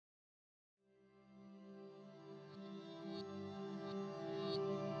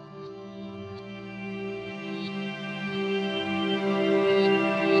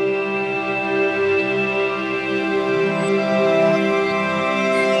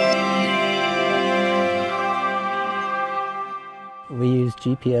we used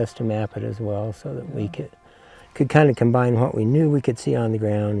GPS to map it as well, so that we could kind of combine what we knew we could see on the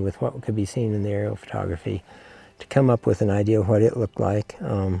ground with what could be seen in the aerial photography to come up with an idea of what it looked like.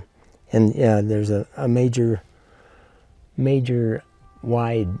 And yeah, there's a major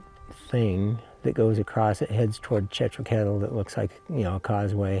wide thing that goes across. It heads toward Chaco that looks like, you know, a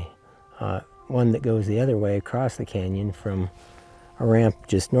causeway. One that goes the other way across the canyon from a ramp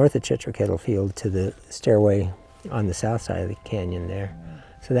just north of Chaco Field to the stairway on the south side of the canyon there.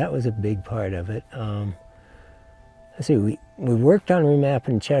 So that was a big part of it. Let's see, we worked on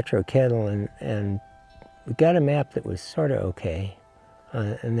remapping Chaco and we got a map that was sort of okay.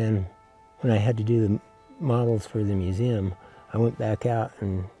 And then when I had to do the models for the museum, I went back out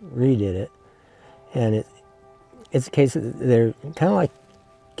and redid it. And it's a case of, they're kind of like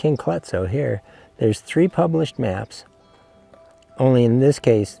King Quetzal here. There's 3 published maps. Only in this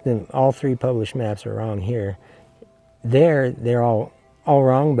case, all 3 published maps are wrong here. They're all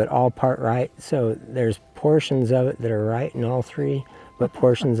wrong, but all part right. So there's portions of it that are right in all 3, but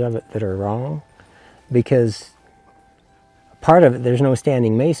portions of it that are wrong. Because part of it, there's no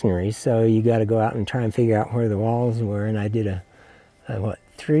standing masonry, so you got to go out and try and figure out where the walls were. And I did what,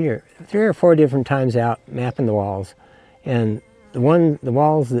 three or four different times out mapping the walls. And the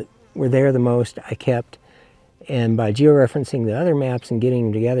walls that were there the most, I kept. And by georeferencing the other maps and getting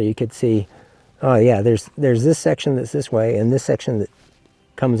them together, you could see, oh yeah, there's this section that's this way and this section that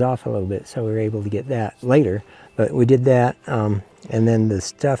comes off a little bit. So we were able to get that later. But we did that, and then the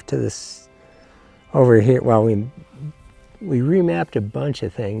stuff to this over here, well, we remapped a bunch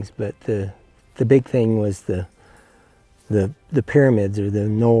of things, but the big thing was the pyramids, or the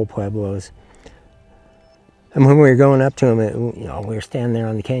knoll pueblos. And when we were going up to them, you know, we were standing there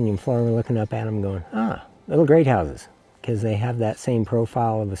on the canyon floor, we're looking up at them going, little great houses, because they have that same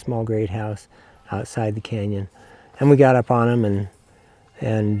profile of a small great house outside the canyon. And we got up on them,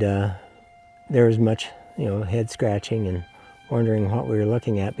 and there was much, you know, head scratching and wondering what we were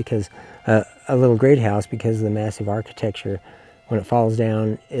looking at, because a little great house, because of the massive architecture, when it falls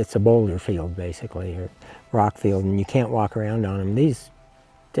down, it's a boulder field basically, or rock field, and you can't walk around on them.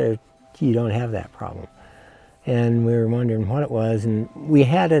 You don't have that problem. And we were wondering what it was, and we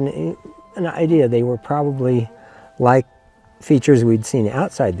had an idea they were probably like features we'd seen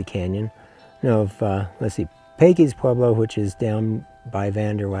outside the canyon. You know, let's see, Peggy's Pueblo, which is down by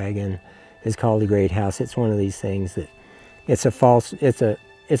Vanderwagen, is called a great house. It's one of these things that it's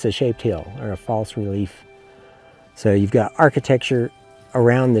a shaped hill, or a false relief. So you've got architecture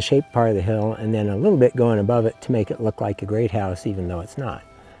around the shaped part of the hill, and then a little bit going above it to make it look like a great house, even though it's not,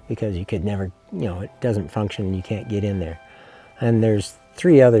 because you could never, you know, it doesn't function, you can't get in there. And there's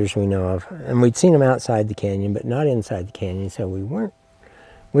 3 others we know of, and we'd seen them outside the canyon, but not inside the canyon, so we weren't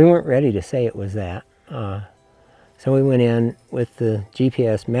ready to say it was that. So we went in with the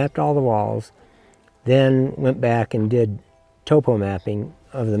GPS, mapped all the walls, then went back and did topo mapping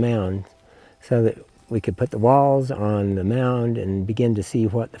of the mound, so that we could put the walls on the mound and begin to see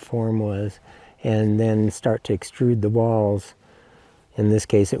what the form was, and then start to extrude the walls. In this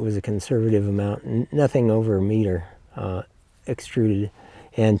case, it was a conservative amount, nothing over a meter extruded,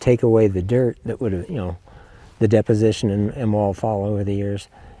 and take away the dirt that would have, you know, the deposition and wall fall over the years.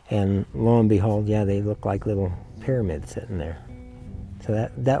 And lo and behold, yeah, they look like little pyramids sitting there. So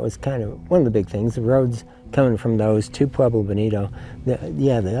that was kind of one of the big things. The roads coming from those to Pueblo Bonito.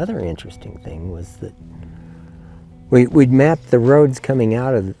 The other interesting thing was that we'd mapped the roads coming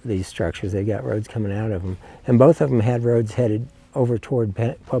out of these structures. They got roads coming out of them, and both of them had roads headed over toward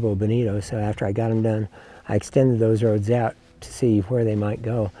Pueblo Bonito. So after I got them done, I extended those roads out to see where they might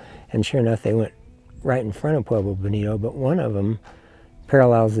go. And sure enough, they went right in front of Pueblo Bonito, but one of them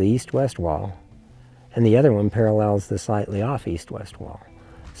parallels the east-west wall, and the other one parallels the slightly off east-west wall.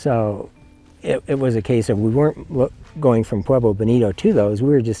 So it was a case of we weren't going from Pueblo Bonito to those, we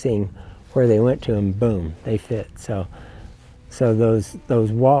were just seeing where they went to, and boom, they fit. So those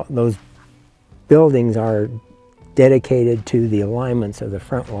buildings are dedicated to the alignments of the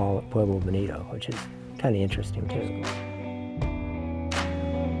front wall at Pueblo Bonito, which is kind of interesting too.